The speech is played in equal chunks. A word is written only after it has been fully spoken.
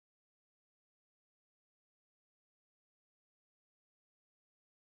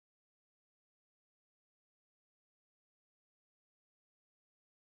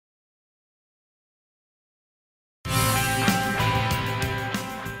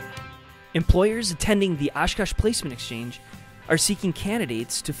Employers attending the Oshkosh Placement Exchange are seeking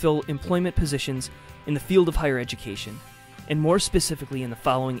candidates to fill employment positions in the field of higher education, and more specifically in the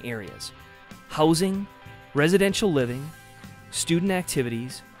following areas: housing, residential living, student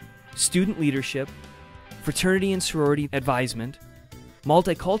activities, student leadership, fraternity and sorority advisement,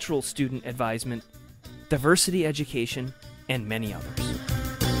 multicultural student advisement, diversity education, and many others.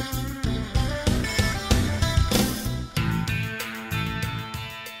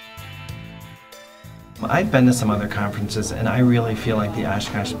 I've been to some other conferences, and I really feel like the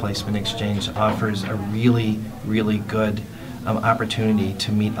Oshkosh Placement Exchange offers a really good opportunity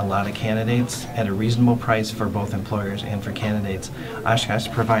to meet a lot of candidates at a reasonable price for both employers and for candidates. Oshkosh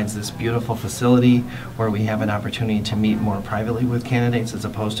provides this beautiful facility where we have an opportunity to meet more privately with candidates as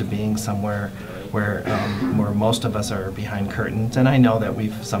opposed to being somewhere where most of us are behind curtains. And I know that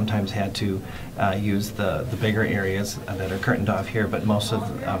we've sometimes had to use the bigger areas that are curtained off here, but most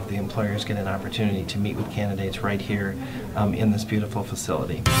of the employers get an opportunity to meet with candidates right here in this beautiful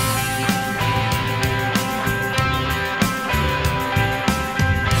facility.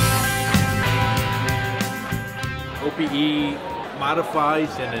 OPE modifies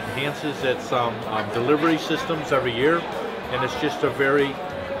and enhances its delivery systems every year, and it's just a very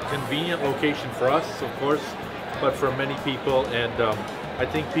convenient location for us, of course, but for many people, and I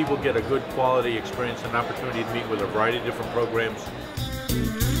think people get a good quality experience and opportunity to meet with a variety of different programs.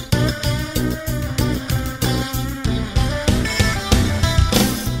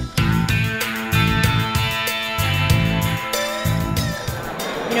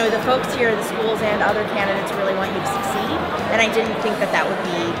 You know, the folks here, the schools and other candidates really want you to succeed, and I didn't think that that would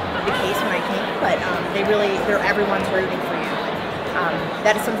be the case when I came, but everyone's rooting for you.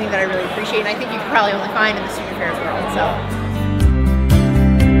 That is something that I really appreciate, and I think you can probably only find in the student affairs world. So.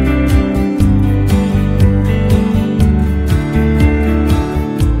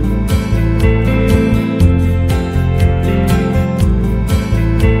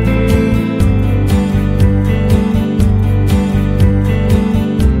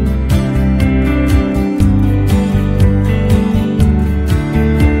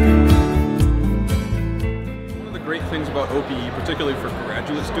 Things about OPE, particularly for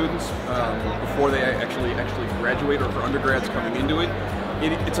graduate students, before they actually graduate, or for undergrads coming into it,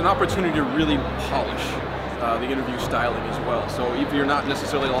 it's an opportunity to really polish the interview styling as well. So if you're not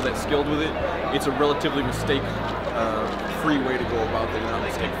necessarily all that skilled with it, it's a relatively mistake-free way to go about things. Not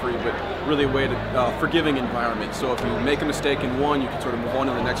mistake-free, but really a way to forgiving environment. So if you make a mistake in one, you can sort of move on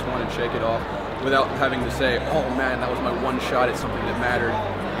to the next one and shake it off without having to say, oh man, that was my one shot at something that mattered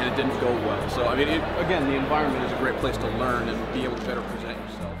and it didn't go well. So I mean, again, the environment is a great place to learn and be able to better present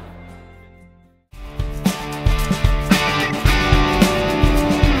yourself.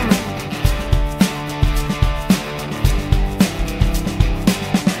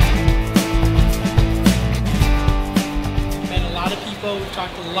 We've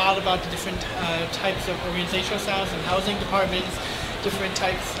talked a lot about the different types of organizational styles and housing departments, different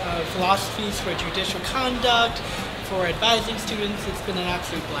types of philosophies for judicial conduct, for advising students. It's been an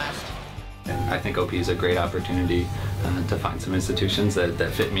absolute blast. I think OP is a great opportunity to find some institutions that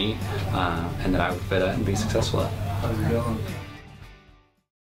fit me and that I would fit at and be successful at.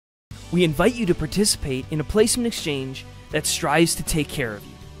 We invite you to participate in a placement exchange that strives to take care of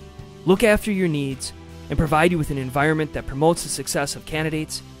you, look after your needs, and provide you with an environment that promotes the success of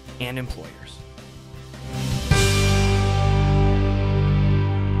candidates and employers.